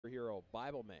superhero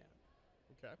Bible Man.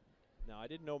 Okay. Now, I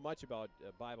didn't know much about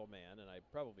Bible Man, and I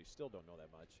probably still don't know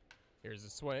that much. Here's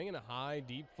a swing and a high,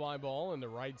 deep fly ball in the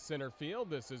right center field.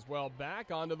 This is well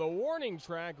back onto the warning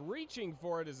track. Reaching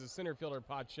for it is the center fielder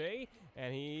Pache,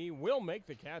 and he will make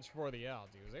the catch for the out.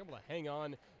 He was able to hang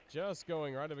on, just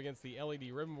going right up against the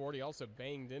LED ribbon board. He also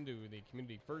banged into the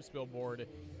community first billboard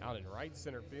out in right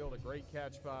center field. A great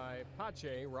catch by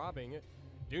Pache, robbing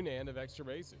Dunand of extra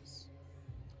bases.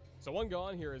 So one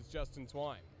gone. Here is Justin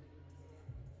Twine.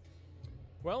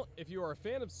 Well, if you are a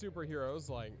fan of superheroes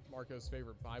like Marco's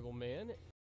favorite Bible Man,